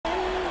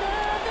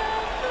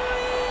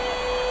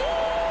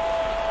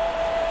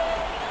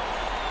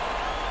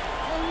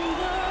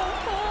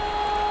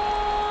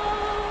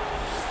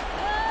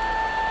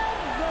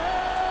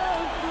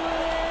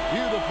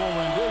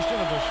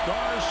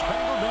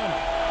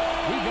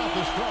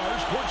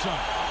Stars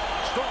courtside.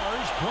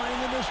 Stars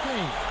playing in this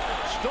game.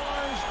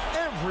 Stars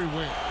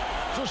everywhere.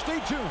 So stay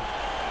tuned.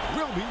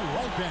 We'll be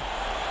right back.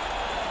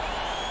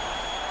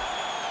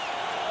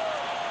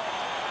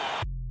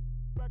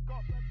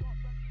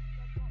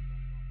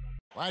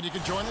 Glad you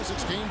could join us.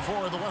 It's Game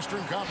 4 of the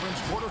Western Conference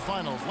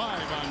quarterfinals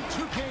live on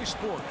 2K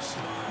Sports.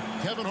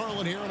 Kevin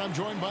Harlan here, and I'm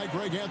joined by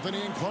Greg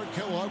Anthony and Clark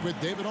Kellogg with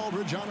David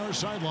Aldridge on our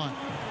sideline.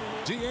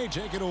 DA,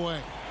 take it away.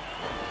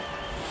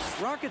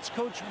 Rockets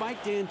coach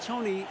Mike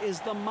D'Antoni is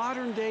the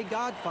modern-day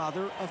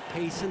godfather of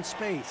pace and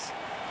space.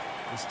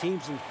 His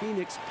teams in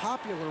Phoenix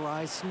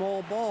popularized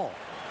small ball,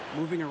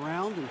 moving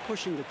around and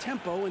pushing the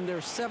tempo in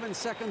their 7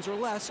 seconds or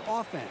less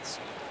offense.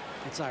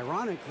 It's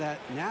ironic that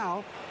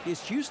now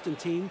his Houston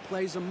team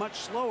plays a much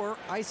slower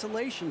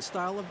isolation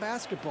style of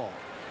basketball.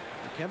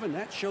 But Kevin,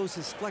 that shows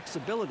his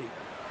flexibility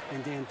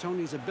and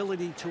D'Antoni's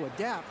ability to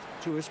adapt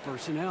to his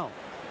personnel.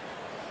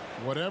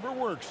 Whatever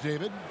works,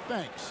 David.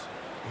 Thanks.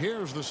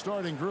 Here's the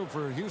starting group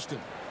for Houston.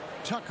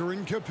 Tucker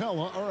and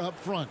Capella are up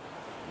front.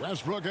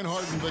 Westbrook and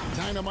Harden, the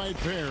dynamite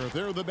pair.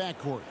 They're the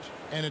backcourt.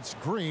 And it's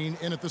Green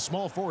in at the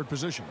small forward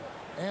position.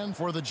 And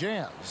for the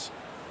Jazz,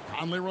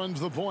 Conley runs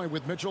the point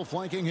with Mitchell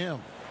flanking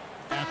him.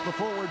 At the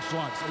forward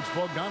slots, it's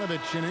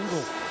Bogdanovic and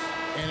Ingle.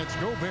 And it's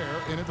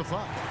Gobert in at the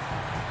 5.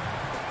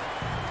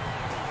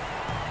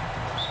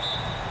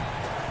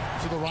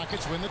 So the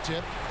Rockets win the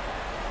tip.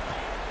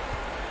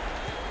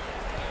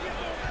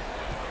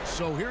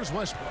 So here's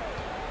Westbrook.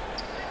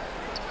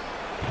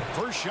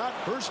 First shot,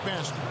 first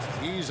basket.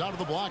 He's out of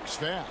the blocks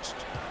fast.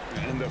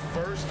 And the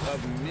first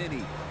of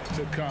many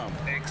to come.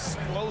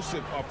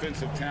 Explosive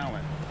offensive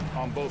talent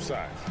on both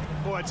sides.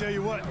 Boy, I tell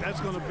you what, that's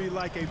going to be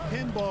like a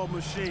pinball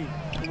machine,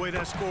 the way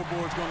that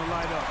scoreboard's going to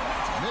light up.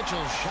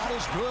 Mitchell's shot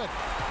is good.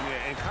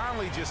 Yeah, and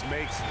Conley just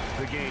makes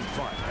the game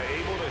fun.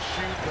 Able to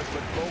shoot, but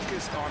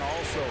focused on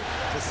also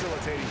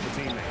facilitating for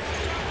teammates.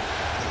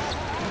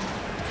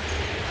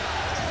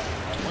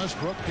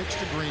 Westbrook kicks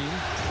to Green.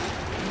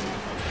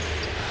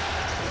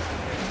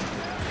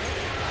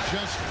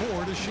 Just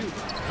 4 to shoot.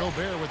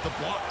 Gobert with the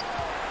block.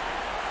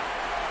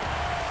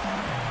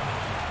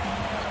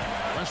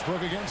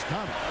 Westbrook against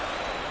Conley.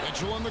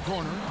 Mitchell in the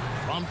corner.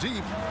 From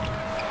deep.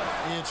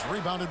 It's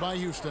rebounded by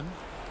Houston.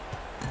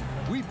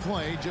 We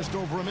play just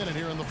over a minute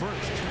here in the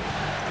first.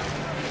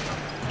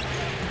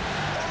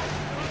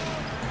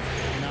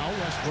 Now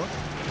Westbrook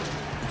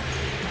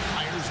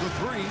fires the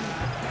 3.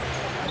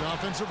 An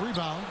offensive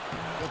rebound.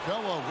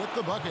 Capella with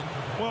the bucket.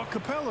 Well,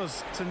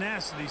 Capella's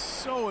tenacity is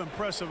so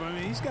impressive. I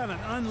mean, he's got an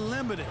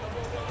unlimited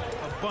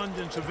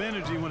abundance of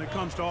energy when it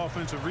comes to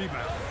offensive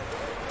rebound.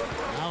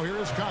 Now here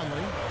is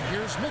Conley.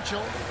 Here's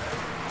Mitchell.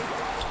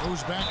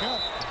 Goes back up.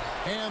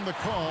 And the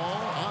call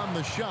on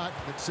the shot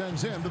that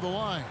sends him to the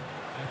line.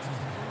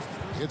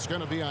 It's going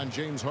to be on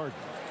James Harden.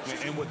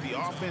 And with the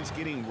offense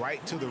getting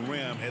right to the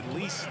rim, at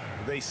least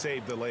they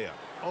saved the layup.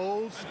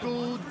 Old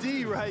school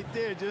D right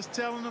there, just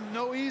telling them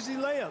no easy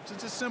layups.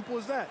 It's as simple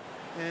as that.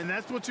 And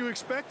that's what you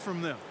expect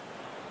from them.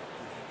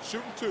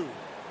 Shooting 2.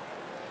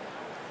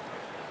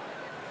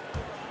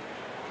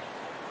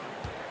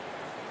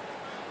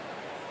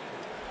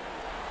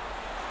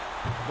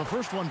 The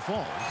first one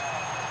falls.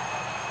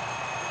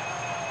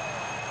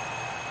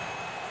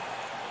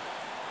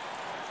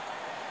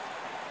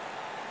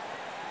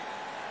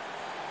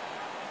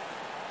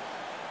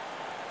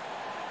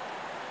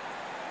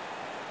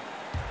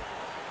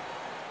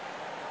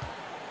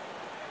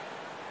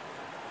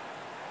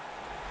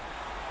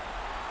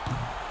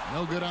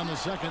 No good on the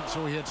second,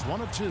 so he hits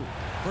 1 of 2.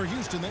 For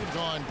Houston, they've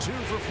gone 2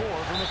 for 4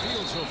 from the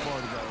field so far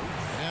today.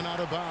 And out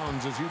of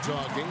bounds as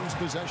Utah gains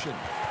possession.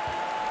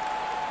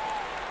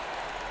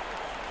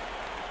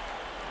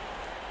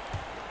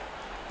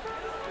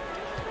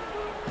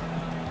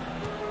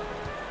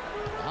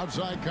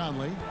 Outside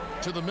Conley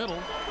to the middle.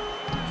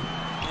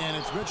 And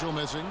it's Mitchell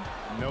missing.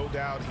 No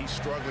doubt he's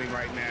struggling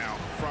right now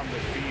from the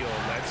field.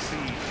 Let's see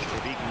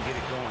if he can get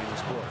it going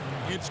this quarter.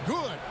 It's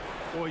good.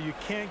 Boy, you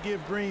can't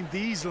give Green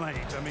these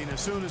lanes. I mean, as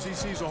soon as he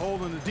sees a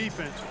hole in the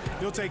defense,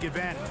 he'll take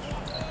advantage.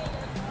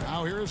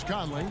 Now here is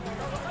Conley.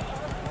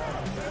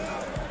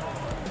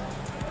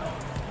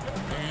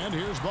 And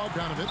here's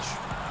Bogdanovic.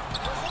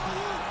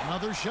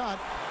 Another shot.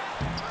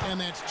 And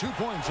that's 2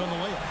 points on the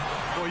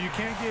layup. Boy, you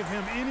can't give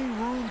him any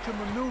room to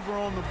maneuver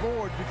on the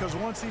board because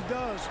once he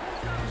does,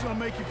 he's going to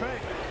make you pay.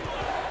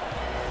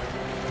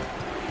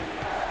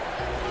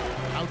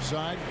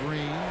 Outside,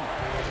 Green.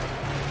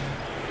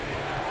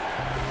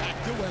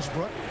 Back to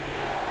Westbrook.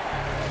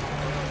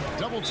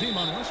 Double team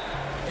on Westbrook.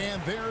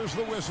 And there's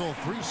the whistle.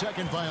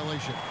 3-second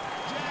violation.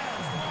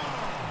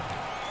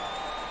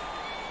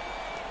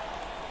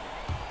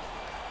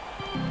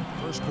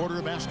 First quarter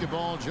of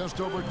basketball, just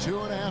over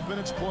 2.5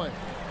 minutes play.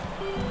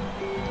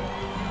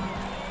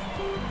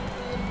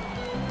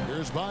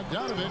 Here's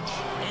Bogdanovic,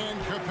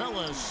 and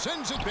Capella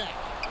sends it back.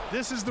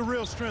 This is the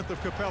real strength of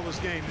Capella's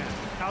game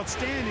now.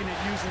 Outstanding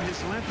at using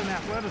his length and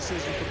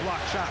athleticism to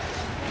block shots.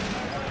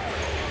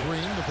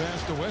 Green, the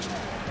pass to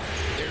Westbrook.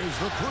 There's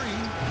the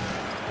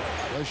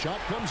 3. The shot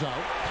comes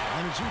out,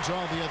 and it's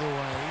Utah the other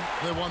way.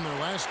 They won their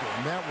last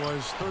game. That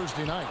was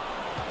Thursday night.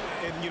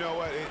 And you know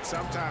what?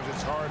 Sometimes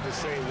it's hard to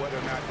say whether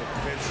or not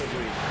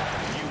defensively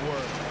you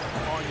were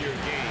on your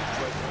game.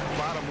 But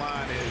bottom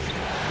line is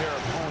their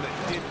opponent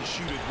didn't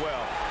shoot it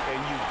well, and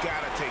you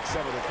got to take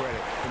some of the credit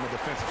from a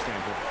defensive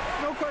standpoint.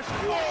 No question.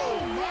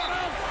 Oh, what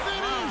a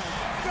finish!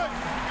 Oh,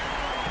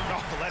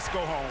 let's go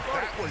home.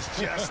 That was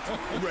just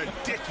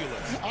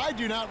ridiculous. I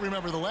do not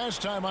remember the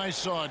last time I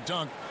saw a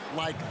dunk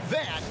like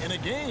that in a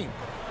game.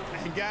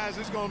 And guys,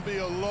 it's going to be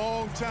a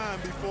long time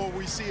before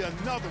we see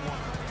another one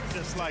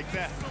just like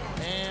that.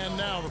 And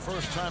now the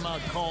first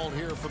timeout called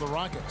here for the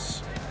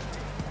Rockets.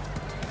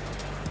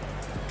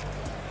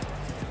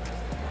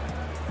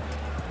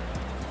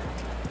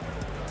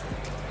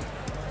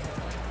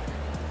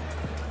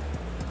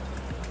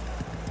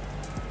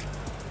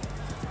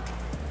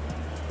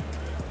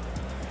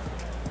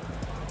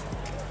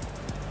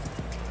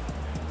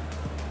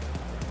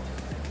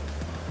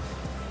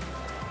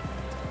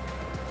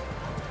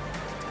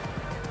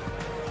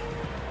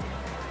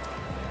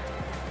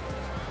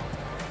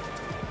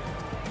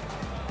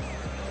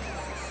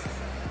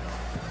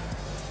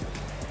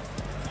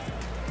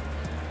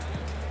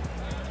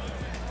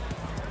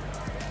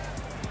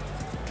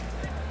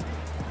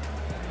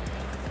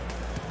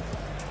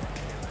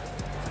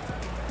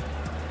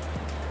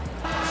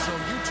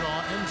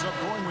 Ends up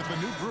going with the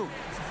new group.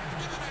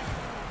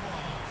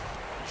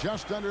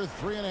 Just under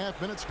 3.5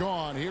 minutes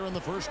gone here in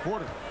the first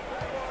quarter.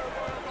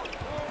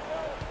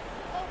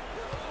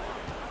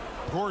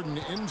 Gordon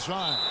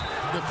inside,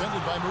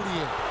 defended by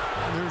Moutier.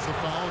 And there's the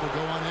foul to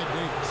go on Ed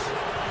Davis.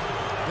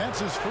 That's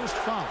his first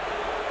foul.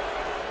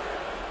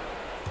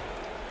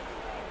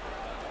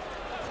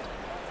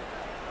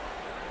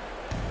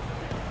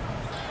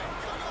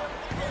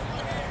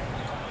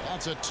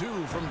 That's a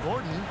 2 from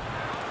Gordon.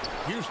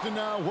 Houston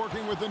now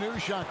working with the new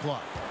shot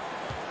clock.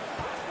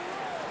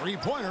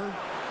 Three-pointer.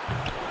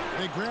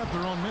 They grab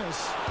their own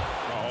miss.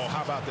 Oh,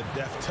 how about the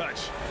deft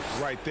touch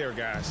right there,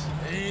 guys?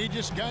 He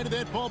just guided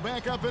that ball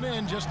back up and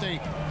in. Just a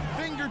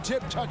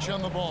fingertip touch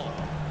on the ball.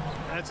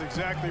 That's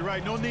exactly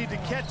right. No need to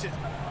catch it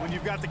when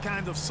you've got the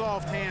kind of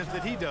soft hands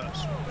that he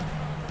does.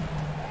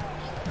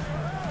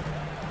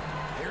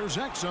 Here's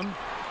Exum.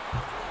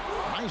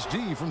 Nice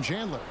D from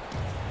Chandler.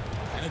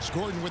 And it's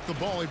Gordon with the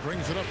ball. He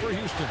brings it up for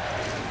Houston.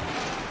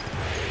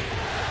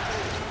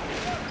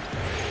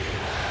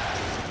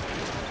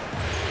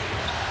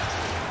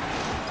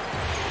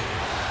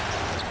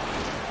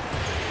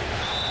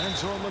 And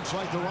so it looks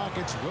like the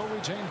Rockets will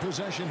retain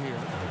possession here.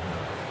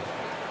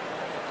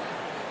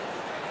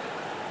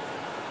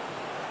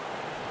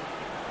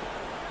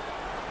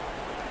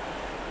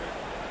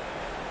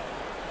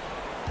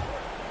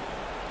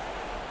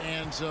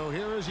 And so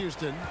here is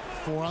Houston.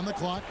 4 on the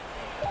clock.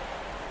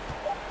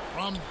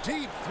 From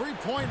deep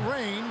three-point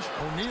range,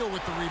 O'Neal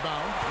with the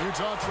rebound.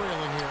 Utah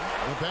trailing here.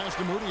 The pass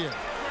to Moutier.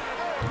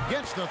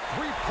 Gets the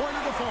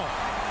three-pointer to fall.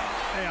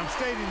 Hey, I'm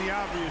stating the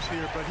obvious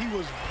here, but he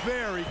was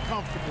very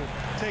comfortable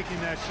taking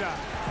that shot.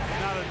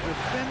 Not a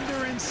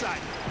defender in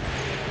sight.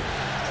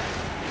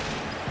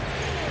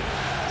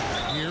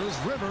 Here's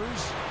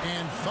Rivers,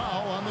 and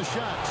foul on the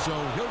shot, so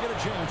he'll get a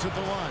chance at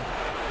the line.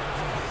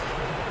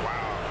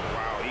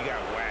 Wow, he got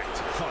whacked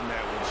on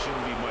that one.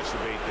 Shouldn't be much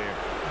debate there.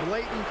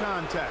 Blatant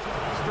contact,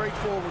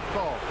 straightforward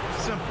call,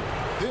 simple.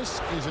 This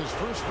is his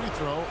first free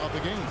throw of the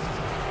game.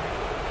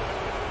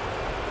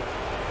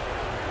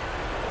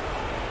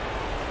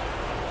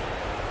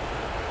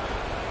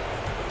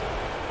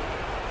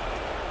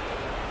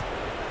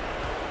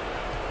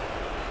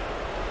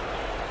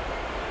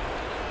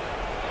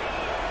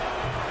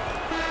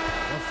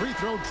 Free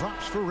throw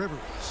drops for Rivers.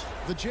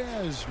 The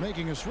Jazz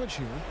making a switch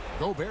here.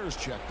 Gobert's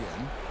checked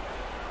in.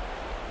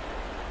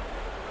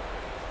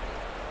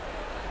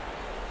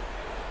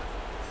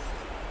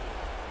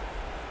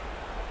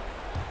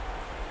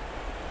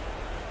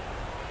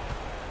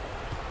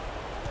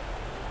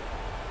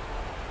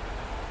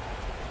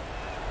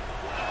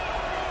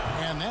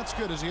 And that's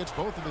good as he hits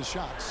both of his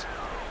shots.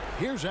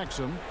 Here's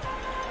Exum.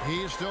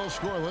 He's still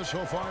scoreless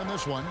so far in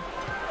this one.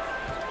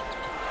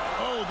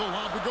 Oh, the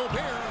lob to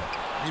Gobert.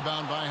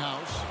 Rebound by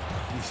House.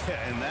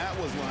 Yeah, and that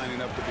was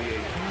lining up to be a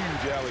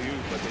huge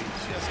alley-oop, but they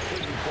just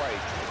couldn't quite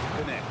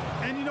connect.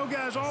 And you know,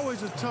 guys,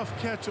 always a tough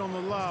catch on the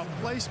lob.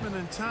 Placement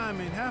and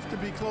timing have to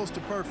be close to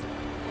perfect.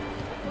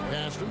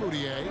 Pass to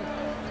Moutier.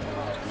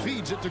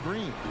 Feeds it to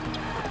Green.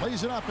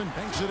 Plays it up and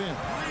banks it in.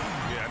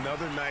 Yeah,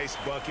 another nice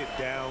bucket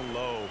down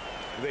low.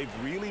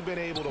 They've really been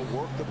able to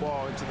work the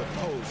ball into the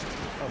post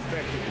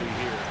effectively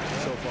here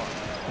so far.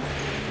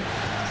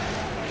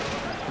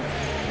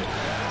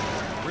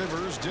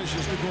 Rivers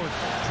dishes to Gordon.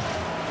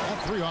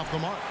 That three off the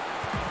mark.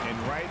 And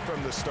right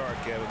from the start,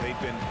 Kevin, they've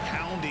been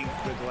pounding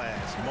the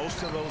glass.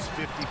 Most of those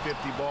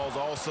 50-50 balls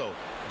also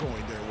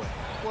going their way.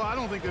 Well, I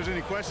don't think there's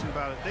any question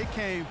about it. They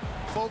came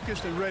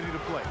focused and ready to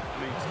play. I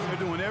mean, they're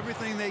doing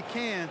everything they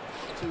can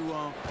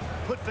to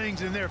put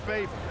things in their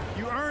favor.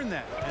 You earn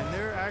that, and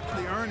they're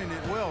actually earning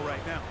it well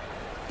right now.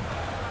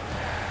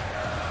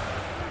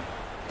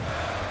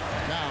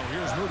 Now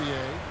Here's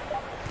Moutier.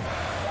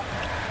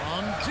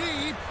 From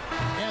deep.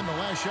 And the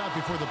last shot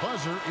before the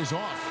buzzer is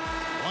off.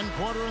 1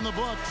 quarter in the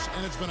books,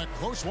 and it's been a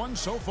close one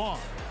so far.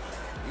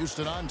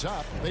 Houston on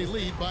top. They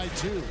lead by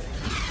 2.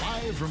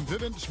 Live from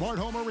Vivint Smart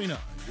Home Arena.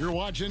 You're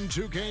watching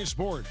 2K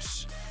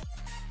Sports.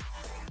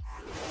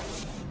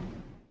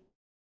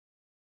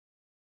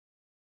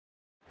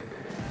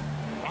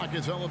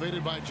 Rockets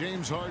elevated by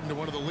James Harden to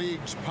one of the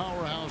league's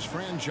powerhouse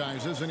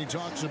franchises, and he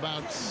talks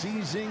about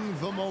seizing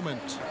the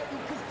moment.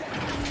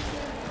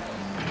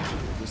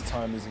 This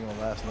time isn't going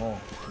to last long.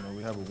 You know,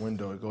 we have a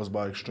window. It goes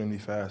by extremely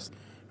fast.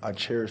 I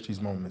cherish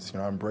these moments. You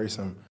know, I embrace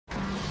them.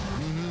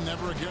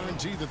 Never a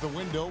guarantee that the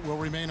window will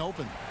remain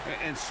open.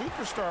 And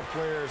superstar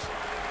players,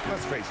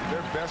 let's face it,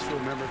 they're best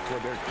remembered for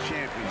their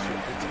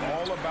championship. It's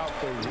all about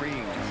the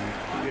rings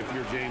if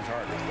you're James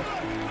Harden.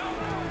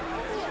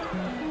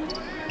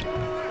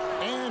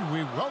 And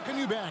we welcome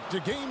you back to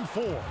Game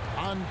 4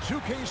 on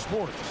 2K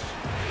Sports.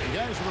 You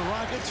guys for the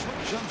Rockets,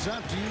 what jumps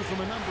out to you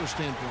from a number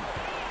standpoint?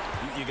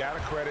 You got to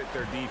credit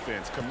their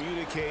defense,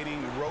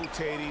 communicating,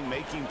 rotating,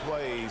 making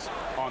plays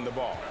on the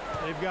ball.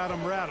 They've got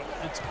them rattled.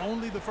 It's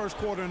only the first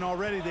quarter, and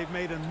already they've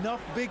made enough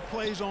big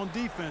plays on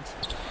defense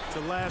to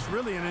last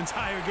really an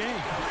entire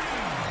game.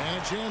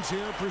 And a chance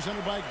here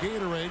presented by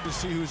Gatorade to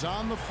see who's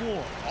on the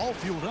floor, all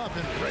fueled up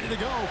and ready to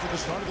go for the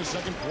start of the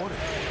second quarter.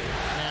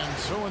 And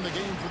so in the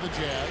game for the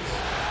Jazz,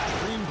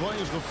 Green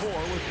plays the 4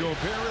 with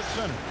Gobert at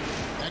center.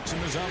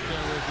 Exum is out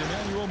there with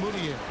Emmanuel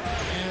Moutier.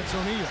 And it's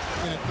O'Neal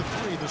in at the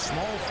 3, the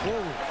small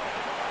forward.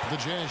 The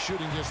Jazz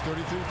shooting just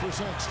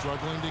 33%,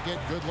 struggling to get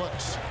good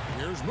looks.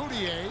 Here's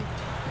Moutier.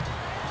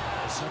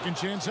 A second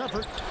chance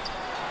effort.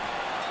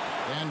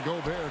 And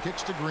Gobert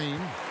kicks to Green.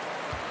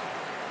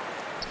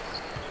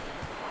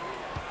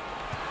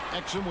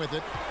 Exum with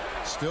it.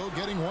 Still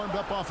getting warmed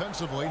up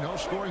offensively. No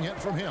scoring hit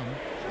from him.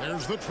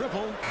 There's the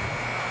triple.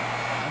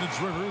 And it's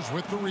Rivers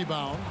with the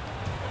rebound.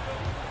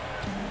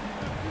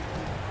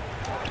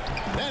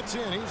 That's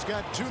in. He's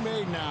got 2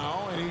 made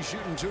now, and he's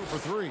shooting 2 for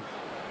 3.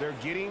 They're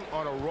getting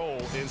on a roll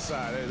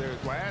inside. Their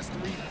last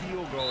 3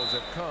 field goals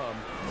have come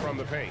from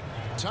the paint.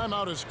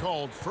 Timeout is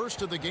called,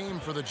 first of the game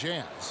for the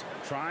Jazz.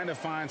 Trying to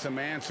find some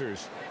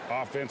answers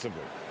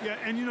offensively. Yeah,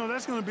 and you know,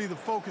 that's going to be the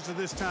focus of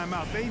this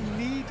timeout. They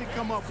need to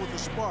come up with a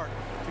spark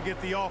to get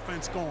the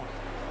offense going.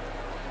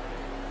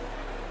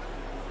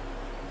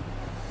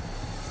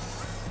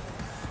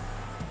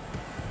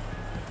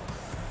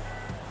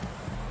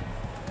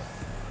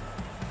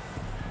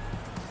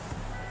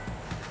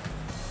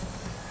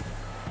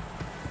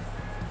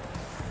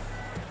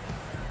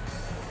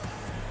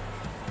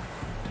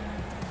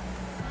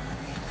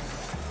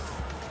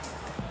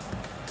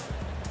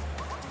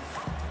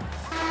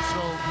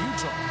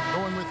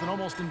 Going with an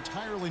almost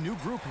entirely new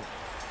group here.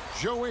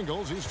 Joe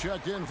Ingles, he's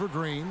checked in for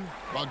Green.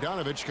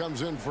 Bogdanovich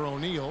comes in for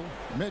O'Neal.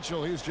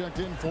 Mitchell, he's checked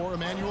in for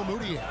Emmanuel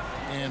Moutier.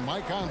 And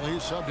Mike Conley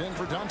subbed in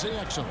for Dante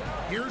Exum.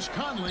 Here's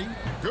Conley.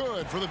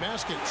 Good for the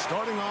basket.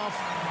 Starting off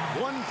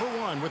 1 for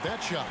 1 with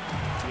that shot.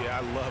 Yeah,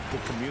 I love the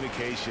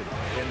communication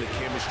and the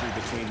chemistry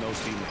between those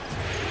teammates.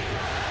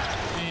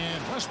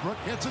 And Westbrook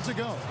gets it to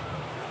go.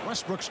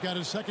 Westbrook's got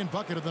his second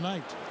bucket of the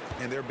night.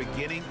 And they're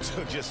beginning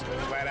to just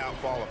flat out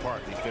fall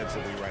apart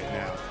defensively right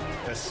now,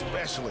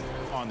 especially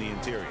on the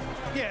interior.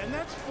 Yeah, and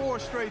that's 4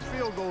 straight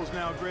field goals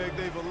now, Greg,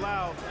 they've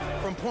allowed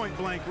from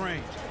point-blank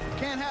range.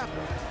 Can't happen.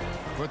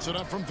 Puts it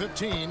up from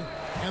 15,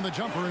 and the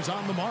jumper is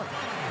on the mark.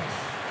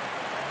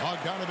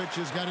 Bogdanovich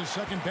has got his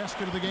second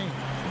basket of the game.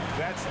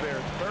 That's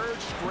their 3rd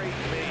straight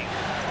make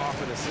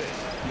off an assist.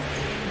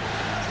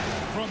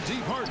 From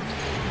deep Harden.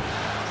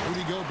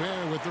 Rudy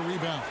Gobert with the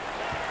rebound.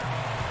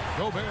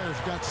 Gobert's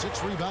got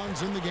 6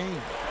 rebounds in the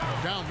game.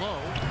 Down low,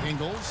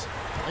 Ingles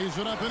lays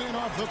it up and in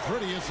off the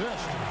pretty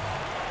assist.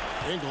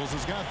 Ingles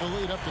has got the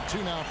lead up to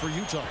 2 now for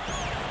Utah.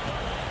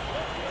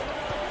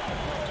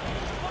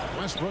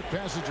 Westbrook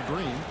passes to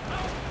Green.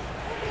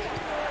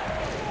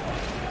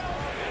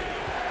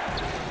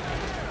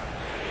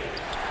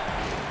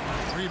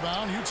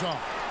 Rebound, Utah.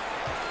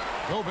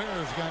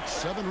 Gobert's got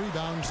 7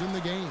 rebounds in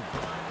the game.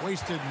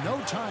 Wasted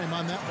no time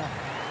on that one.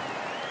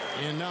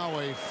 And now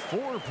a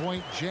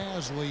 4-point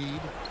Jazz lead.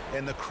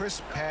 And the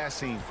crisp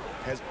passing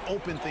has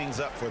opened things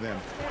up for them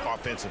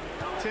offensively.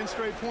 10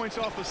 straight points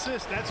off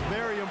assists. That's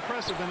very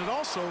impressive. And it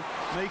also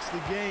makes the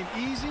game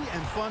easy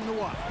and fun to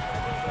watch.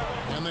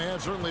 And they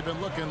have certainly been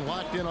looking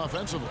locked in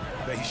offensively.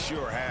 They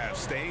sure have.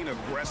 Staying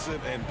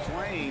aggressive and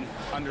playing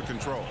under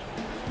control.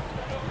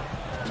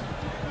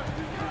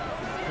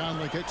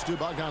 Conley kicks to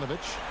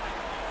Bogdanovich.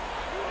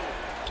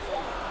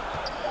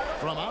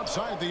 From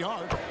outside the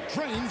arc,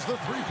 drains the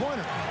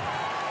 3-pointer.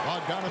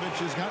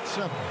 Bogdanovich has got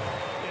 7.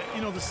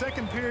 You know, the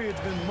second period's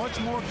been much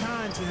more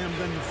kind to him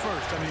than the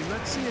first. I mean,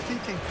 let's see if he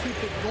can keep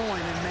it going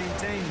and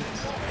maintain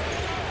this.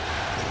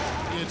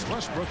 It's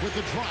Westbrook with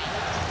the drive.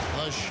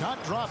 The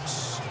shot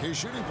drops. His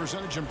shooting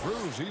percentage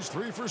improves. He's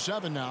 3 for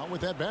 7 now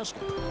with that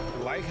basket.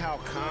 Like how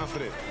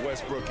confident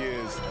Westbrook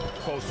is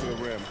close to the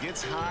rim.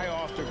 Gets high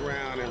off the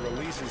ground and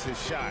releases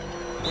his shot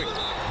quickly.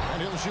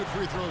 And he'll shoot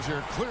free throws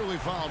here. Clearly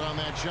fouled on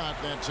that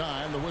shot that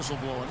time. The whistle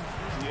blowing.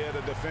 Yeah,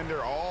 the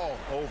defender all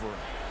over him.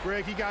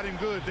 Greg, he got him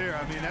good there.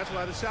 I mean, that's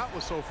why the shot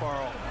was so far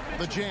off.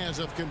 The Jazz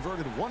have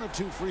converted 1 of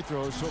 2 free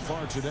throws so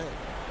far today.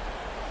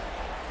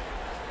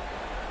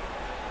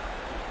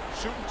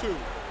 Shooting 2.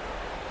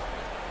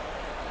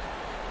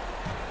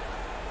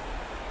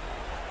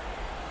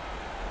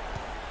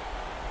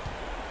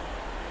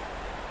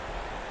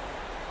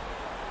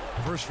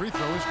 First free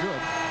throw is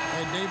good.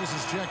 And Davis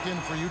is checked in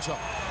for Utah.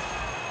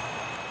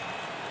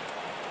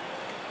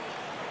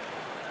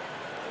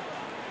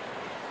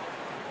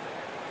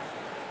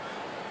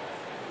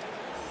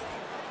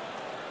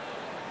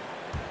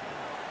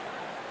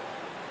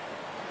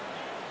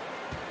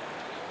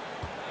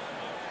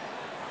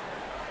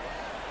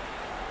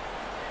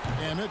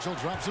 And Mitchell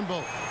drops them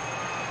both.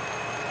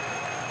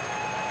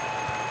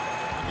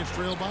 It's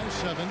trailed by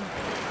 7.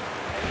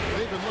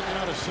 They've been looking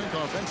out of sync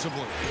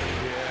offensively.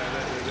 Yeah,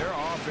 their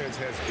offense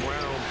has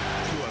ground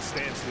to a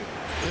standstill.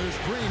 There's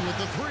Green with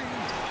the 3.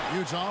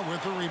 Utah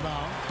with the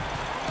rebound.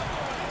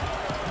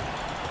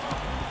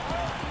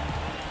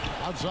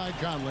 Outside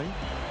Conley.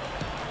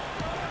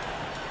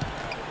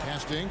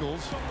 Pass to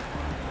Ingles.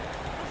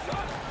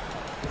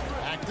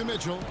 Back to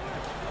Mitchell.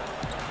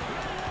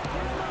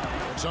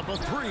 It's up a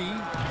 3.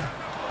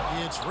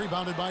 It's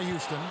rebounded by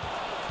Houston.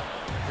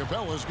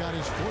 Capella's got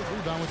his 4th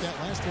rebound with that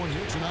last one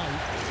here tonight.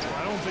 Well,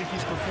 I don't think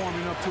he's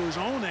performing up to his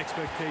own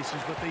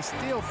expectations, but they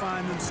still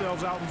find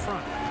themselves out in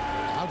front.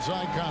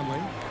 Outside Conley.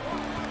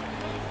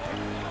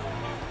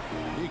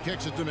 He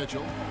kicks it to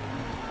Mitchell.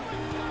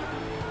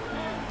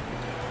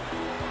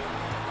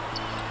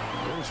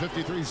 There's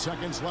 53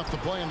 seconds left to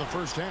play in the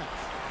first half.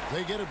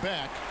 They get it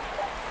back.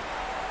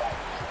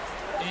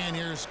 And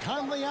here's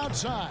Conley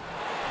outside.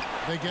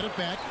 They get it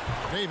back.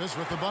 Davis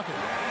with the bucket.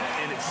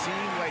 And it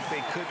seemed like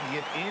they couldn't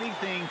get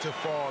anything to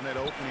fall in that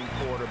opening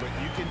quarter, but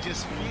you can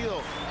just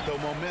feel the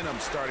momentum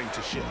starting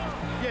to shift.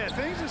 Yeah,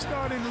 things are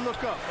starting to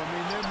look up. I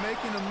mean, they're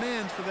making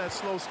amends for that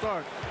slow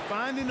start,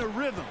 finding a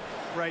rhythm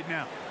right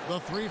now.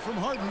 The 3 from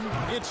Harden.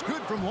 It's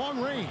good from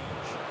long range.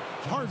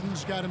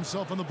 Harden's got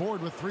himself on the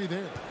board with 3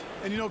 there.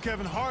 And you know,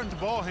 Kevin, Harden's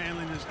ball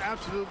handling is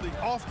absolutely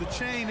off the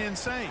chain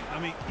insane. I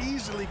mean,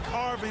 easily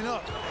carving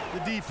up the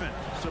defense.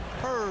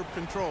 Superb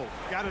control.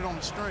 Got it on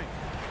the string.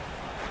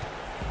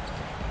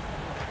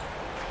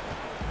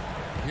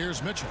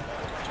 Here's Mitchell.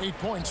 8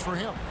 points for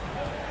him.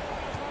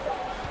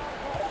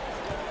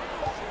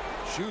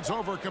 Shoots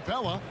over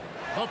Capella.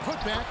 A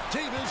putback.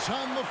 Davis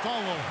on the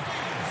follow.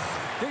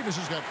 Davis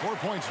has got 4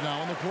 points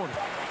now in the quarter.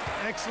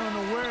 Excellent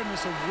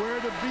awareness of where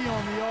to be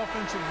on the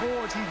offensive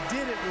boards. He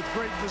did it with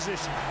great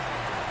position.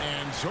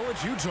 And so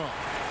it's Utah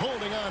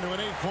holding on to an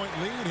 8-point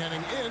lead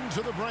heading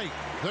into the break.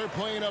 They're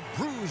playing a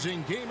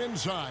bruising game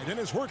inside, and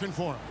it's working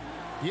for them.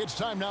 It's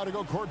time now to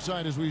go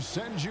courtside as we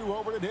send you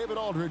over to David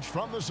Aldridge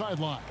from the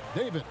sideline.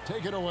 David,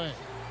 take it away.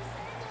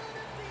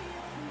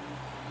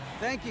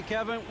 Thank you,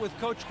 Kevin. With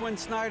Coach Quinn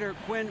Snyder.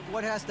 Quinn,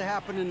 what has to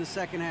happen in the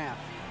second half?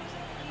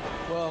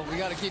 Well, we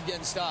got to keep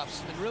getting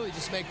stops and really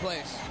just make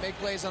plays. Make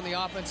plays on the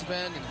offensive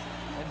end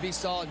and be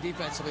solid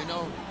defensively.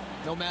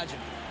 No magic.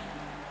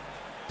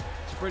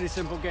 It's a pretty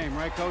simple game,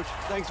 right, Coach?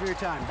 Thanks for your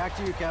time. Back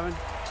to you, Kevin.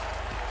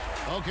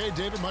 Okay,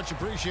 David, much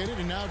appreciated.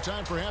 And now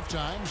time for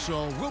halftime.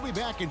 So we'll be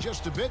back in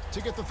just a bit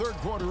to get the third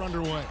quarter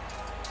underway.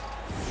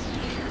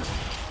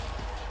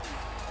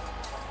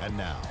 And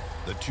now,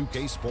 the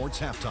 2K Sports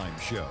Halftime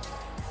Show.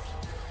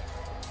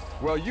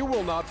 Well, you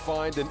will not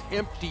find an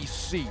empty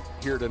seat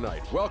here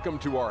tonight. Welcome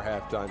to our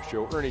halftime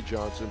show. Ernie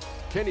Johnson,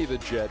 Kenny the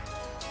Jet,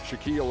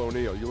 Shaquille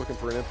O'Neal. You looking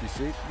for an empty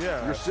seat?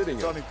 Yeah. You're sitting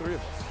in. in. Only 3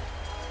 of us.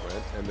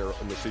 Right, and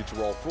the seats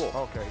are all full.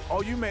 Okay.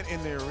 Oh, you meant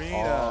in the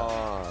arena.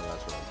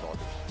 That's what I'm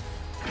talking.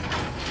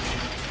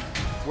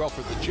 Well,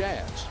 for the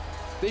Jazz,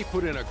 they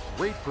put in a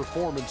great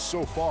performance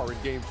so far in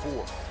Game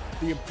 4.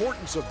 The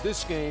importance of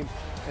this game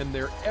and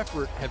their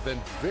effort have been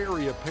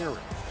very apparent.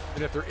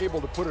 And if they're able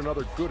to put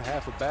another good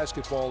half of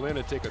basketball in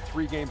and take a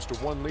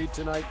 3-1 lead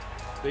tonight,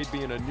 they'd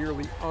be in a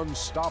nearly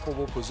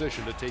unstoppable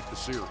position to take the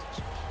series.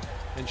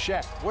 And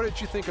Shaq, what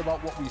did you think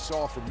about what we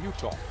saw from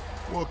Utah?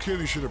 Well,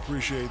 Kenny should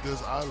appreciate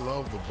this. I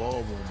love the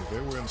ball movement. They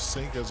were in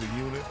sync as a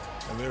unit,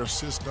 and their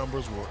assist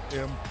numbers were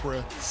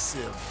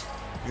impressive.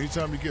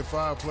 Anytime you get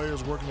 5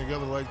 players working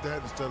together like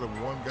that instead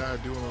of one guy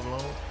doing it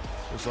alone,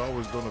 it's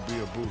always going to be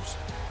a boost.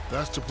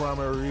 That's the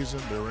primary reason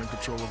they're in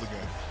control of the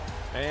game.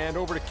 And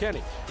over to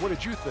Kenny. What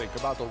did you think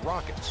about the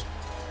Rockets?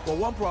 Well,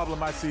 one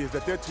problem I see is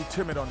that they're too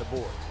timid on the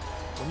board.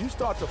 When you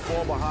start to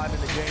fall behind in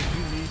the game,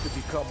 you need to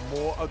become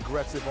more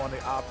aggressive on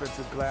the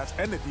offensive glass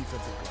and the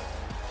defensive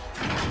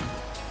glass.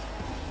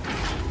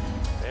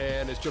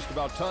 And it's just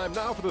about time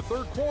now for the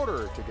third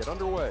quarter to get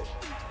underway.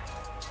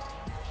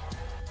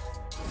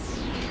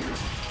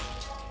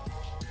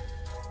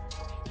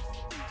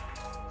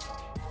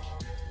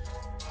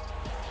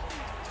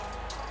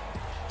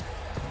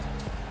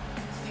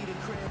 See the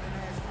crib and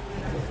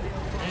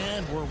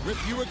we're with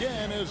you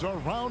again as our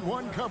round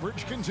one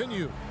coverage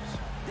continues.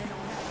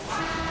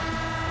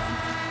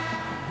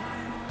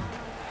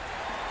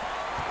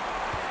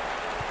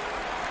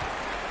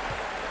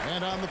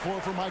 And on the floor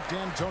for Mike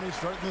D'Antoni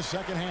starting the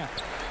second half.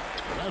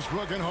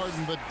 Westbrook and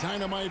Harden, the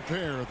dynamite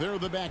pair. They're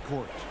the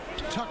backcourt.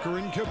 Tucker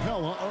and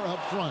Capella are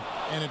up front.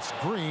 And it's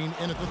Green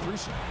in at the 3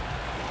 set.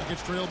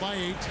 Nuggets trail by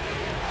 8.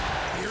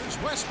 Here's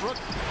Westbrook.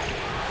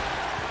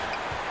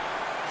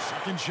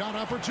 Second shot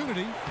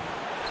opportunity.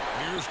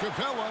 Here's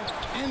Capella.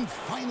 And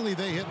finally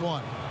they hit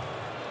one.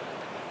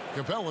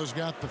 Capella's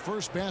got the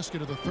first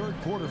basket of the third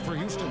quarter for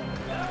Houston.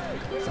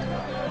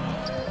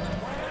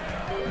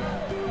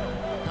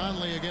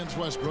 Conley against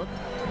Westbrook.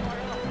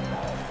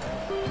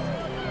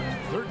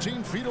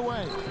 13 feet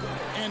away.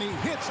 And he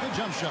hits the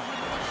jump shot.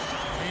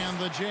 And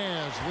the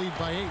Jazz lead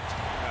by 8.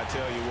 I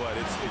tell you what,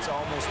 it's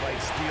almost like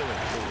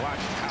stealing to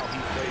watch how he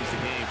plays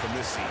the game from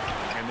this seat.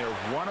 And they're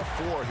 1 of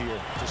 4 here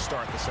to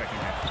start the second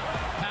half.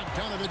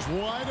 Bogdanovich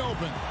wide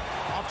open.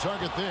 Off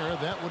target there.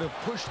 That would have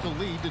pushed the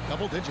lead to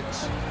double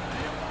digits.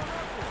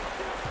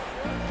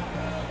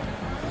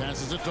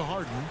 Passes it to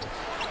Harden.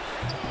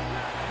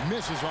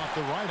 Misses off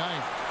the right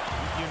iron.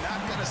 You're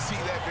not going to see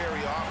that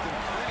very often.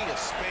 Plenty of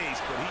space,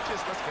 but he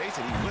just, let's face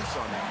it, he whiffs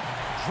on that.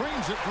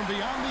 Drains it from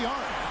beyond the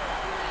arc.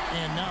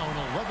 And now an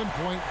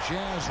 11-point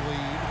Jazz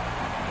lead.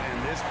 And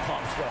this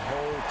pumps the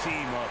whole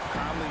team up.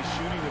 Conley's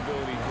shooting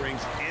ability brings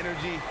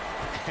energy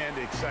and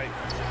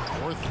excitement.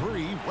 For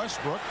 3,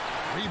 Westbrook.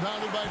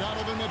 Rebounded by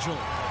Donovan Mitchell.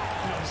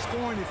 You know, the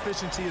scoring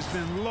efficiency has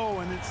been low,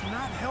 and it's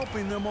not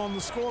helping them on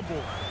the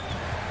scoreboard.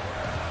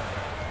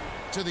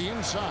 To the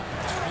inside.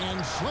 And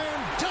slam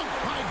dunk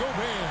by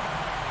Gobert.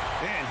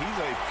 Man, he's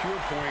a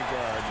pure point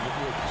guard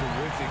with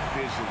terrific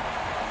vision.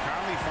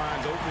 Conley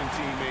finds open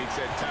teammates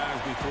at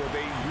times before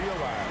they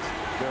realize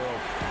they're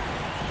open.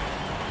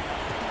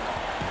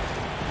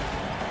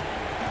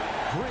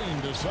 Green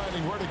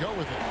deciding where to go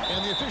with it.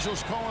 And the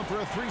officials calling for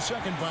a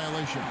 3-second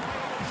violation.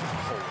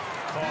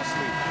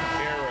 Costly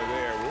error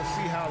there. We'll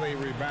see how they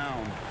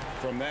rebound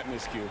from that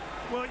miscue.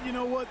 Well, you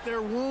know what?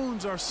 Their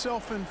wounds are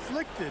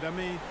self-inflicted. I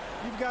mean,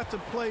 you've got to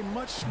play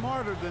much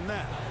smarter than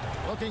that.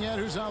 Looking at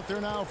who's out there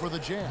now for the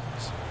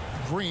Jazz.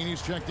 Green,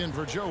 he's checked in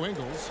for Joe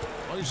Ingles.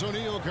 Royce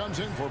O'Neal comes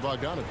in for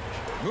Bogdanovich.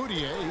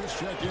 Moutier, he's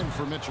checked in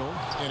for Mitchell.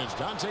 And it's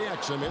Dante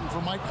Exum in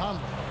for Mike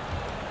Conley.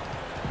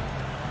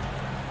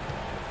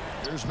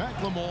 There's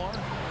McLemore.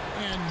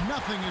 And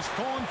nothing is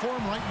falling for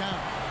him right now.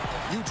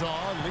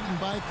 Utah leading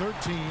by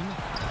 13.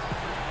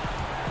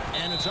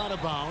 And it's out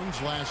of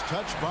bounds. Last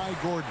touch by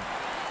Gordon.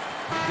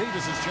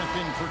 Davis is checked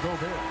in for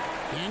Gobert.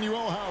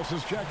 Daniel House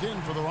is checked in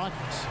for the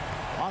Rockets.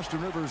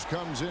 Austin Rivers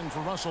comes in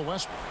for Russell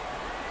Westbrook.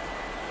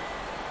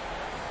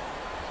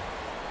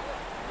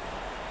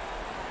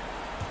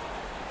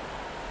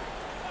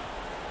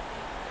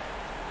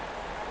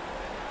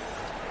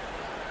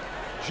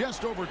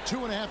 Just over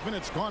 2.5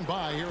 minutes gone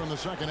by here in the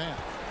second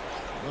half.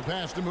 The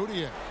pass to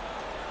Moutier.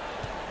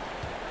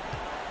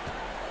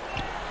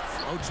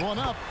 Floats one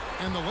up,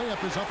 and the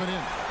layup is up and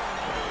in.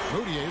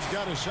 Moutier's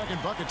got his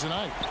second bucket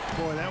tonight.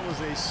 Boy, that was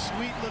a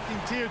sweet-looking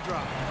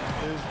teardrop.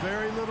 There's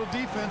very little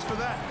defense for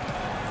that.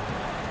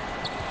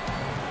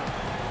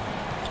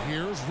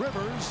 Here's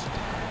Rivers.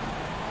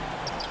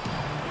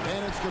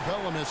 And it's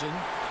Capella missing.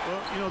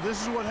 Well, you know,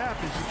 this is what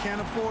happens. You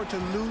can't afford to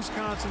lose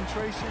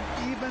concentration,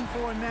 even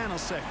for a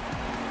nanosecond.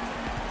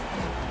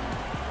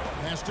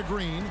 Pass to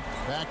Green.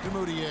 Back to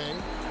Moutier.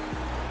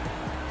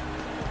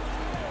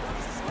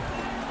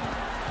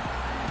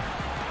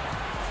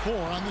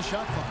 Four on the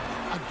shot clock.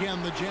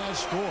 Again, the Jazz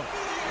score.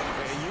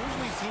 And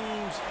usually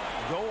teams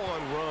go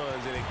on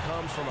runs, and it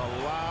comes from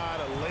a lot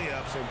of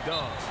layups and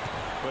dunks,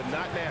 but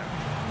not now.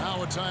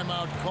 Now a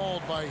timeout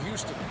called by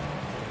Houston.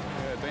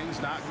 Yeah,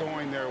 things not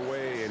going their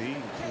way, and he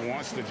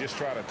wants to just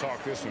try to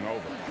talk this one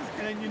over.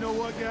 And you know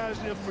what, guys?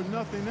 If for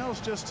nothing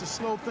else, just to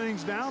slow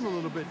things down a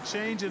little bit,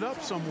 change it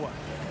up somewhat.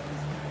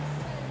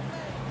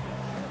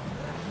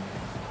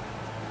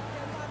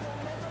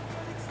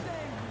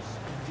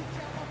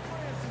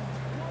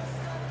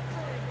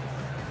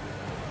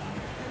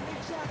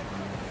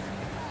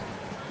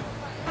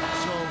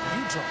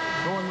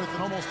 Going with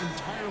an almost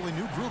entirely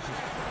new group here.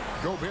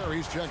 Gobert,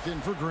 he's checked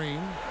in for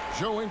Green.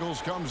 Joe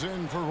Ingles comes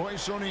in for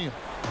Royce O'Neal.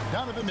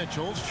 Donovan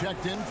Mitchell's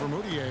checked in for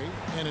Moutier.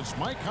 And it's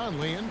Mike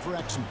Conley in for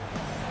Exum.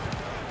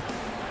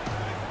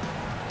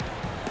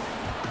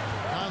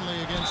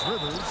 Conley against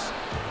Rivers.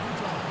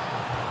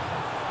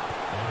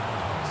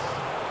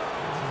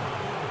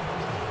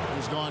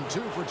 He's gone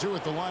 2 for 2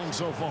 at the line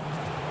so far.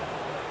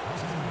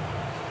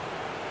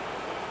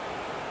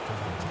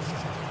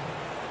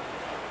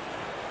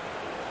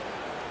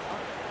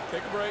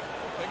 Take a break.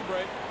 Take a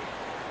break.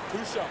 2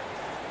 shots.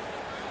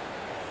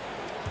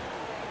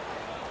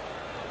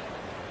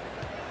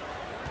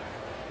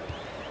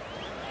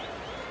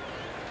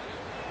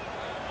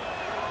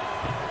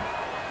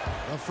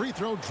 A free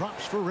throw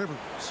drops for Rivers.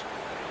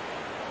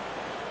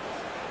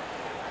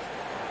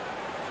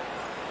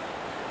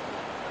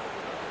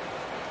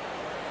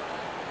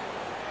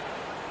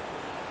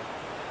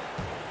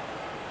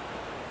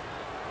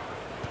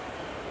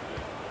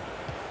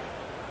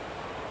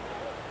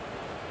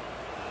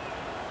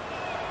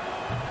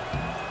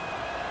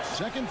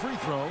 Second free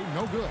throw,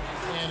 no good.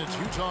 And it's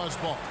Utah's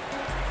ball.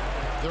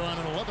 They're on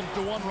an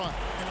 11-1 run.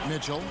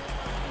 Mitchell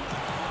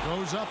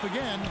goes up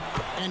again,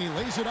 and he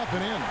lays it up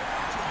and in.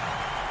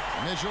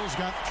 Mitchell's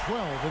got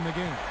 12 in the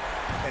game.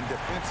 And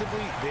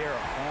defensively, they're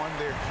on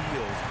their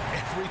heels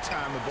every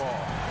time the ball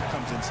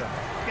comes inside.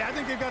 Yeah, I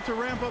think they got to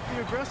ramp up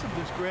the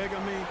aggressiveness, Greg.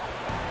 I mean,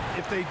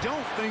 if they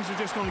don't, things are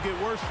just going to get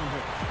worse from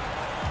here.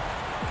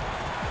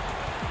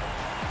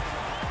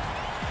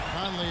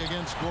 Conley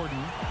against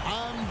Gordon.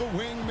 On the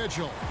wing,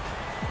 Mitchell.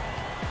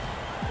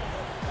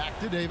 Back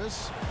to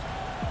Davis.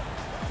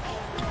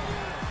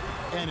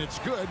 And it's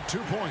good, 2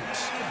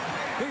 points.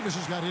 Davis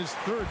has got his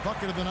third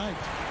bucket of the night.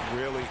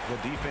 Really,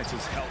 the defense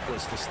is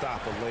helpless to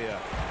stop a layup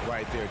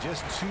right there.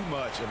 Just too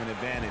much of an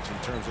advantage in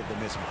terms of the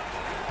mismatch.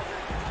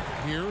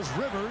 Here's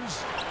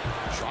Rivers.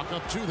 Chalk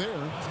up 2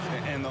 there.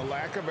 And the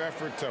lack of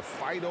effort to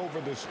fight over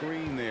the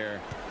screen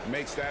there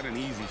makes that an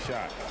easy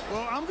shot.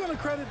 Well, I'm going to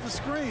credit the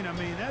screen. I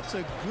mean, that's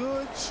a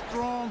good,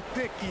 strong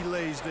pick he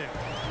lays there.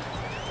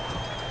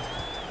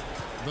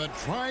 The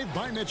drive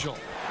by Mitchell.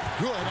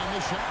 Good on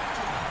the shot.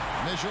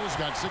 Mitchell's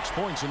got 6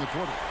 points in the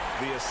quarter.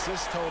 The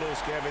assist totals,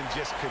 Kevin,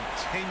 just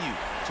continue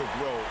to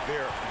grow.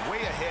 They're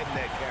way ahead in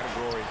that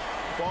category.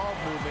 Ball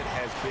movement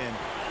has been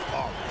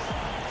flawless.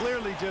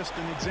 Clearly just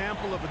an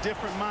example of a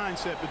different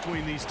mindset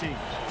between these teams.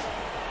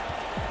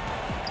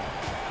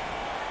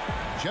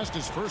 Just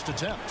his first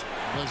attempt.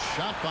 The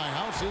shot by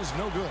House is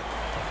no good.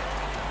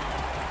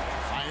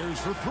 Fires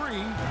for 3.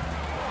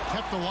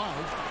 Kept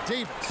alive.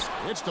 Davis.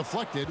 It's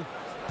deflected.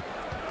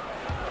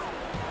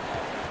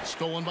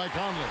 Stolen by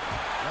Conley.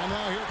 And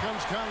now here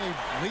comes Conley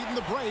leading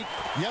the break.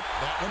 Yep,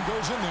 that one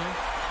goes in there.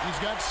 He's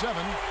got 7.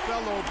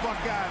 Fellow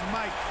Buckeye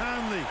Mike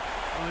Conley,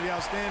 one of the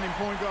outstanding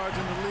point guards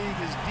in the league.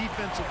 His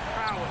defensive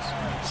prowess,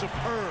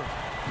 superb.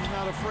 He's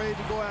not afraid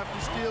to go after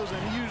steals,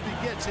 and he usually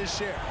gets his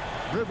share.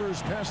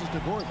 Rivers passes to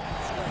Gordon.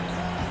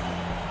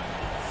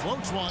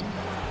 Floats one.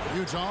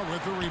 Utah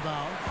with the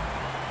rebound.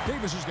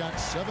 Davis has got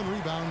 7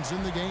 rebounds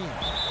in the game.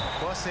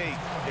 +8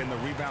 in the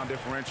rebound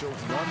differential.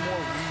 One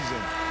more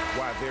reason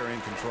why they're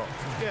in control.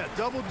 Yeah,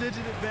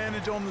 double-digit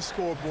advantage on the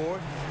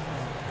scoreboard.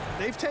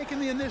 They've taken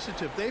the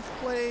initiative. They've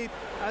played,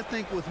 I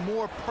think, with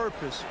more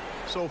purpose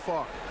so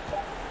far.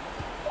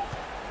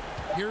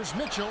 Here's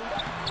Mitchell.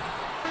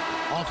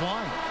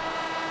 Offline.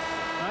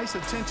 Nice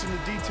attention to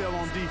detail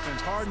on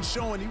defense. Harden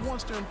showing he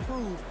wants to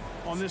improve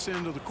on this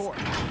end of the court.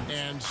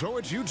 And so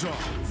it's Utah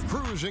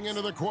cruising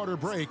into the quarter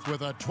break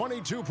with a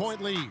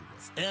 22-point lead.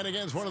 And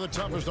against one of the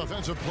toughest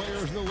offensive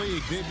players in the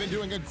league, they've been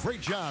doing a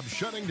great job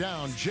shutting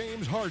down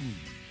James Harden.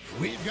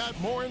 We've got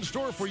more in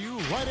store for you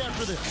right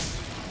after this.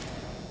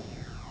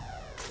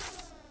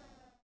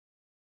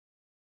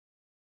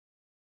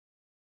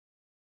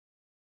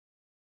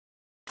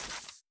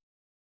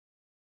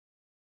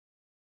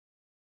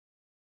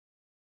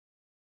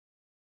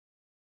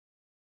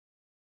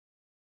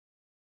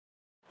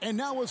 And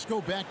now let's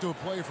go back to a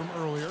play from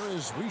earlier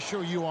as we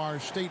show you our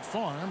State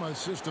Farm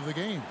assist of the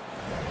game.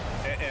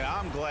 And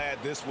I'm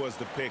glad this was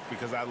the pick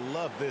because I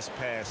love this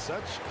pass.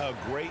 Such a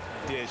great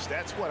dish.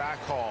 That's what I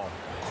call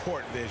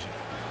court vision.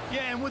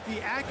 Yeah, and with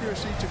the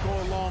accuracy to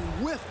go along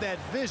with that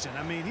vision.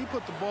 I mean, he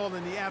put the ball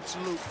in the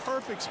absolute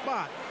perfect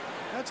spot.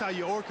 That's how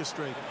you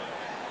orchestrate it.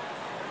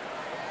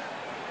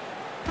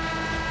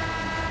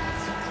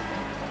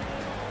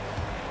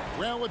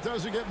 Well, it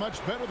doesn't get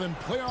much better than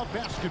playoff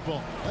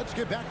basketball. Let's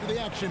get back to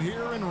the action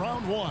here in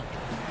round 1.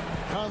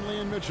 Conley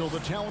and Mitchell, the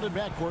talented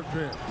backcourt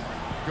pair.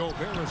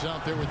 Gobert is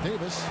out there with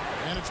Davis,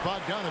 and it's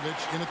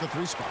Bogdanovich in at the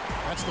 3 spot.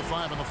 That's the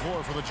 5 on the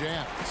floor for the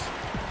Jazz.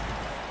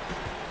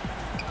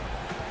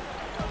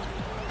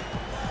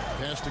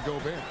 Pass to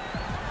Gobert.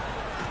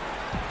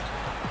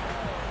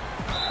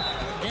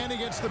 And he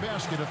gets the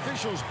basket.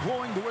 Officials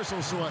blowing the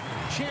whistle, so a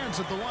chance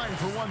at the line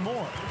for one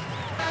more.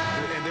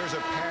 And there's a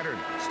pattern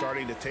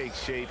starting to take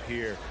shape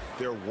here.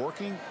 They're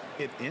working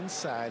it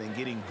inside and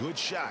getting good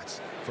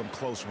shots from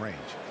close range.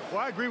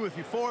 Well, I agree with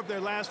you. 4 of their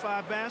last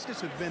 5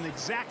 baskets have been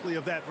exactly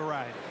of that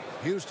variety.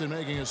 Houston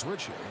making a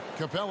switch here.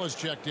 Capella's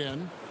checked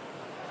in.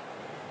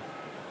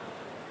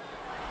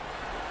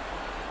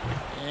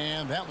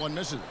 And that one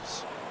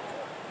misses.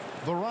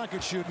 The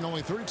Rockets shooting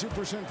only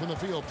 32% from the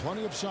field.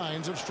 Plenty of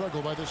signs of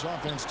struggle by this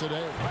offense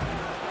today.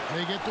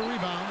 They get the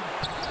rebound.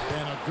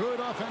 And a good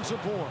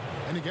offensive board.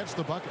 And he gets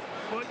the bucket.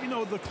 Well, you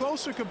know, the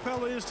closer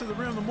Capella is to the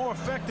rim, the more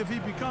effective he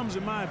becomes,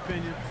 in my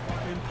opinion,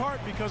 in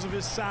part because of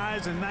his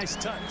size and nice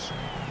touch.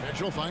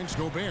 Mitchell finds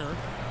Gobert.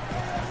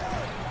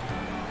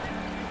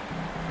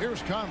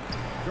 Here's Conley,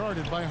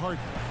 guarded by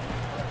Harden.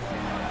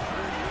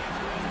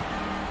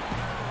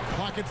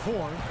 Clock at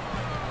 4.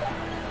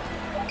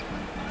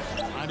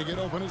 Trying to get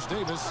open is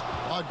Davis.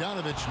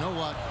 Bogdanovich, no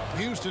luck.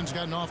 Houston's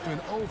gotten off to an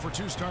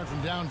 0-for-2 start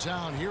from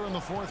downtown here in the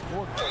 4th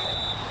quarter.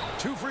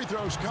 2 free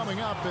throws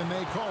coming up, and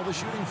they call the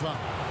shooting foul.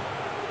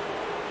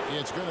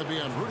 It's going to be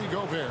on Rudy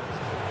Gobert.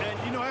 And,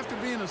 you know, after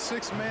being a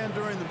 6th man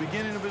during the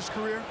beginning of his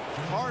career,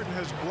 Harden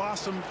has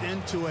blossomed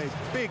into a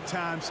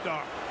big-time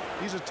star.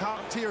 He's a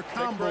top-tier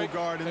combo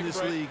guard in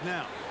this league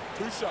now.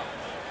 2 shots.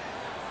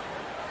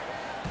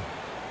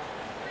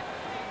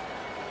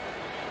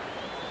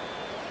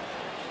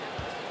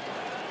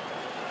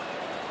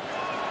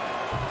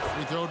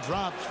 Free throw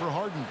drops for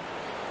Harden.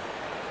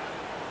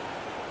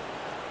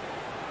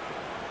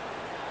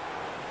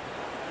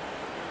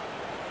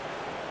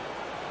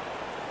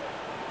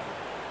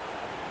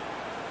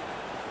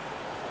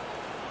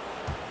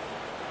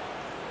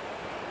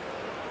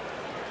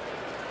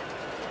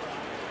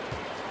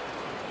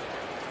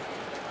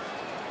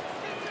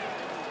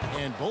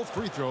 And both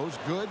free throws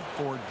good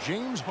for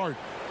James Harden.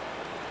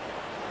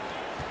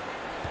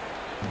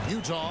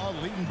 Utah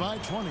leading by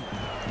 20.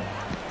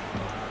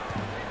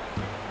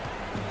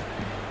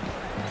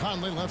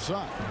 Conley left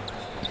side.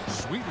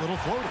 Sweet little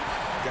floater.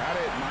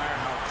 Gotta admire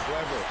how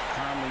clever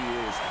Conley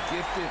is.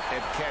 Gifted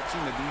at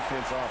catching the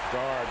defense off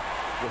guard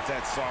with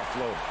that soft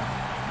floater.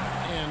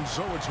 And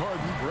so it's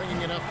Harden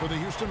bringing it up for the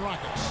Houston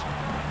Rockets.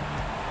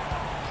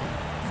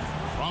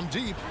 From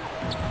deep,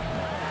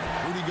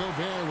 Rudy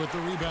Gobert with the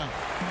rebound.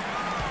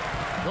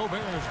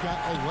 Gobert's got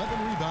 11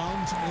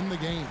 rebounds in the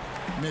game.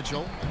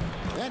 Mitchell,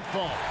 that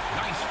ball.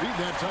 Nice feed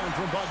that time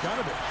from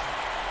Bogdanovich.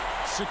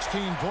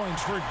 16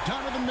 points for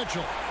Donovan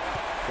Mitchell.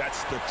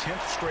 That's the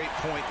 10th straight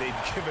point they've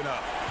given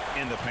up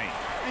in the paint.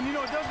 And, you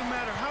know, it doesn't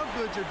matter how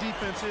good your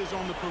defense is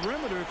on the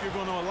perimeter if you're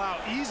going to allow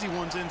easy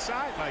ones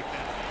inside like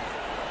that.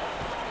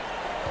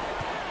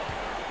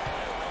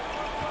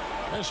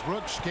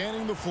 Westbrook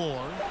scanning the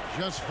floor.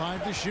 Just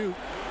 5 to shoot.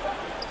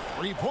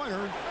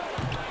 Three-pointer.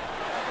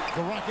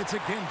 The Rockets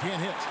again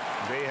can't hit.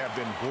 They have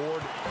been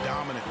board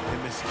dominant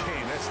in this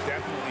game. That's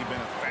definitely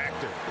been a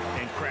factor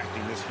in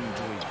crafting this huge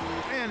lead.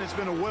 And it's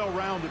been a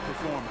well-rounded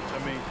performance.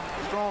 I mean,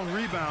 strong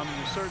rebounding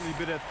has certainly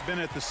been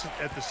at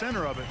the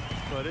center of it,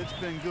 but it's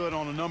been good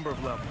on a number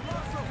of levels.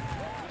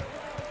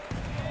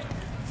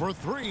 For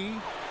three,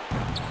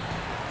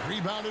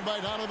 rebounded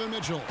by Donovan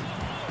Mitchell.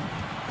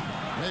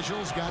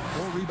 Mitchell's got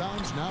 4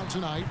 rebounds now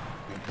tonight.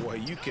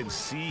 Boy, you can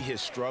see his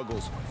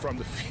struggles from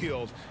the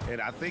field, and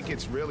I think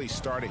it's really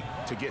starting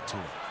to get to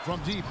him. From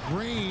deep,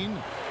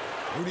 Green.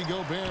 Rudy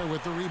Gobert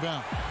with the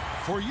rebound.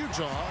 For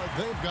Utah,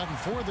 they've gotten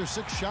 4 of their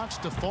 6 shots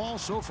to fall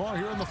so far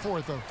here in the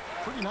fourth. A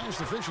pretty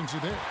nice efficiency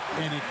there.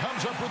 And he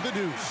comes up with the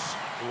deuce.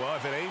 Well,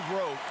 if it ain't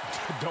broke,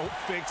 don't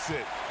fix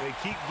it. They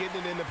keep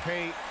getting it in the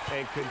paint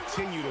and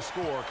continue to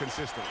score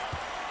consistently.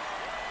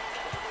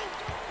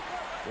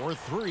 For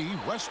 3,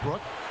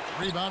 Westbrook.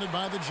 Rebounded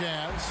by the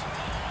Jazz.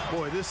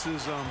 Boy, this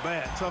is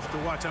bad. Tough to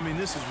watch. I mean,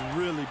 this is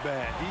really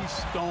bad. He's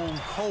stone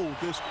cold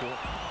this quarter.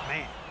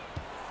 Man.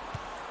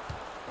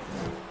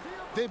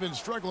 They've been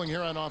struggling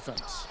here on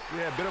offense.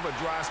 Yeah, a bit of a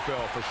dry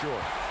spell for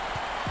sure.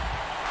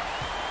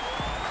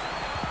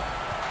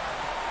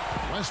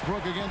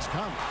 Westbrook against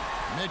Conley.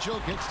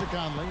 Mitchell gets to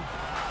Conley.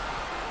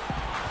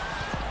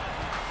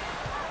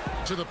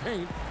 To the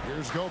paint.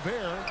 Here's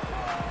Gobert.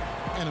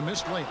 And a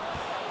missed layup.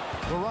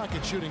 The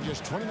Rockets shooting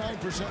just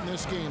 29% in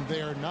this game.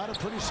 They are not a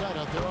pretty sight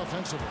out there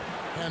offensively.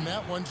 And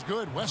that one's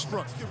good.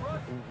 Westbrook.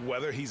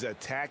 Whether he's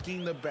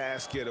attacking the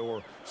basket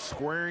or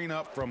squaring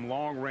up from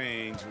long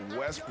range,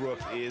 Westbrook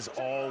is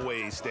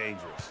always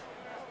dangerous.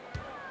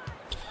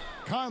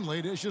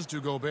 Conley dishes to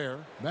Gobert.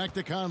 Back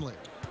to Conley.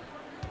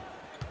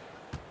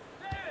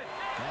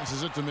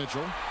 Passes it to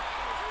Mitchell.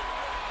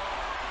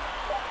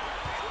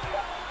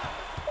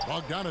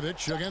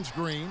 Bogdanovich against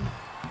Green.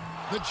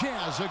 The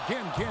Jazz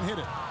again can't hit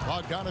it.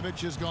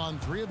 Bogdanovich has gone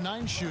 3 of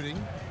 9 shooting.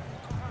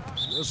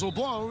 Whistle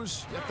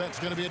blows. Yep, that's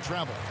going to be a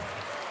travel.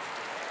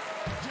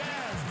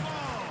 Jazz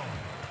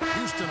ball.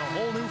 Houston, a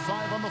whole new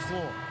 5 on the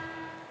floor.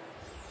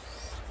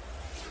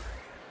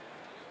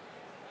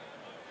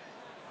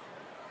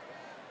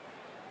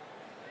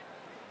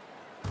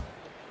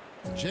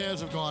 Jazz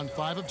have gone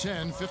 5 of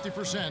 10,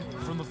 50%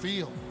 from the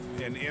field.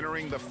 And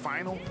entering the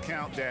final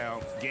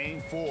countdown,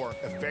 game 4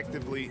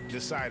 effectively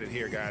decided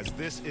here, guys.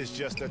 This is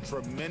just a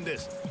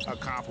tremendous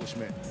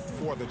accomplishment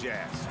for the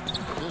Jazz.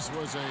 This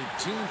was a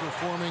team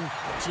performing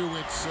to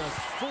its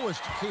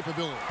fullest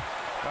capability.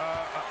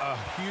 A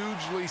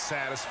hugely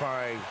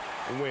satisfying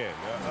win.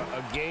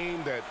 A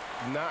game that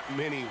not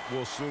many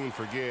will soon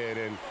forget.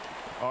 And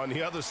on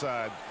the other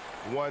side,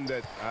 one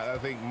that I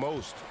think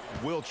most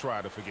will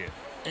try to forget.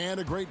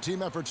 And a great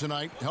team effort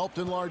tonight, helped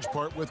in large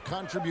part with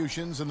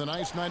contributions, and the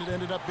nice night it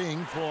ended up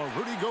being for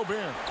Rudy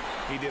Gobert.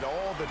 He did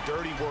all the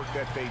dirty work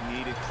that they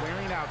needed,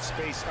 clearing out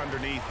space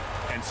underneath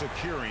and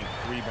securing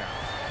rebounds.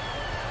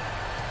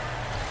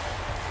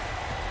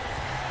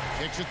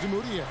 Kicks it to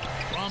Moutier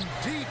from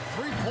deep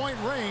 3-point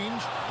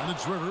range, and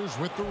it's Rivers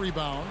with the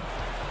rebound.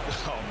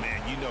 Oh,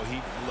 man, you know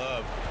he'd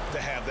love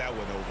to have that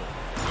one over.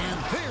 And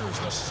there's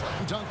the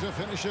slam dunk to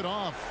finish it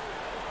off.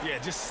 Yeah,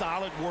 just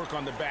solid work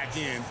on the back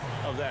end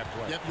of that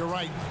play. Yep, you're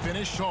right.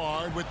 Finished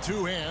hard with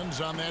 2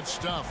 hands on that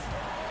stuff.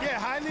 Yeah,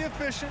 highly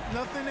efficient.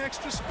 Nothing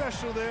extra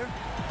special there.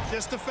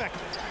 Just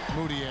effective.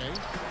 Moutier.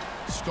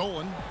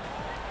 Stolen.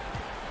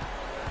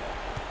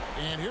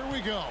 And here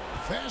we go.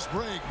 Fast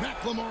break.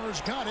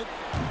 McLemore's got it.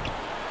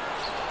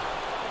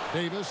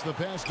 Davis, the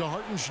pass to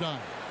Hartenstein.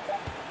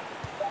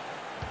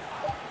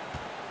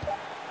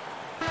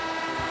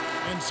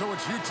 And And so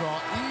it's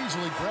Utah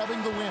easily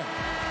grabbing the win.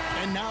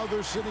 And now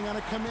they're sitting on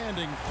a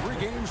commanding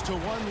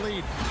 3-1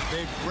 lead.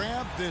 They've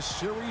grabbed this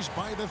series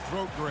by the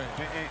throat, Greg.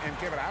 And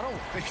Kevin, I don't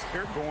think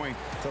they're going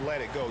to let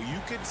it go. You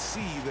could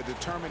see the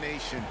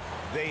determination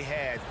they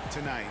had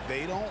tonight.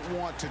 They don't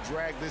want to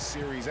drag this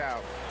series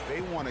out.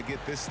 They want to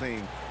get this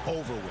thing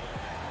over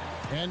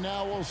with. And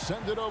now we'll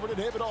send it over to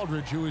David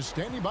Aldridge, who is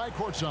standing by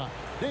courtside.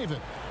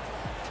 David.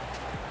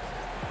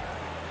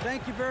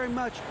 Thank you very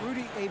much,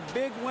 Rudy. A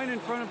big win in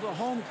front of the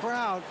home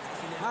crowd.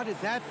 How did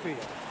that feel?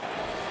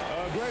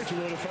 Great.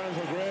 The fans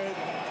were great.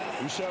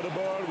 We shared the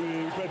ball.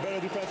 We played better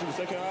defense in the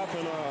second half,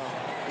 and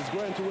it's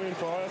great to win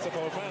for us and for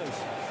our fans.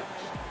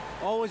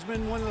 Always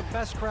been one of the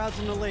best crowds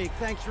in the league.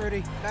 Thanks,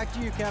 Rudy. Back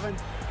to you, Kevin.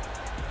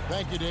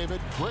 Thank you,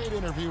 David. Great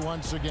interview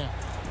once again.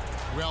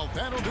 Well,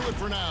 that'll do it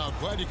for now.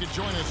 Glad you could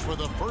join us for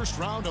the first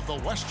round of the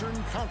Western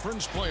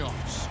Conference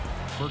Playoffs.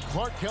 For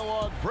Clark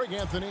Kellogg, Greg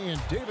Anthony,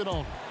 and David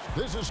Aldridge,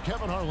 this is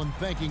Kevin Harlan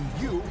thanking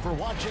you for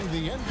watching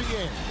the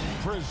NBA,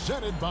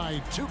 presented by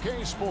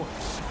 2K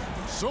Sports.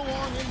 So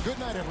long and good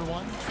night,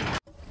 everyone.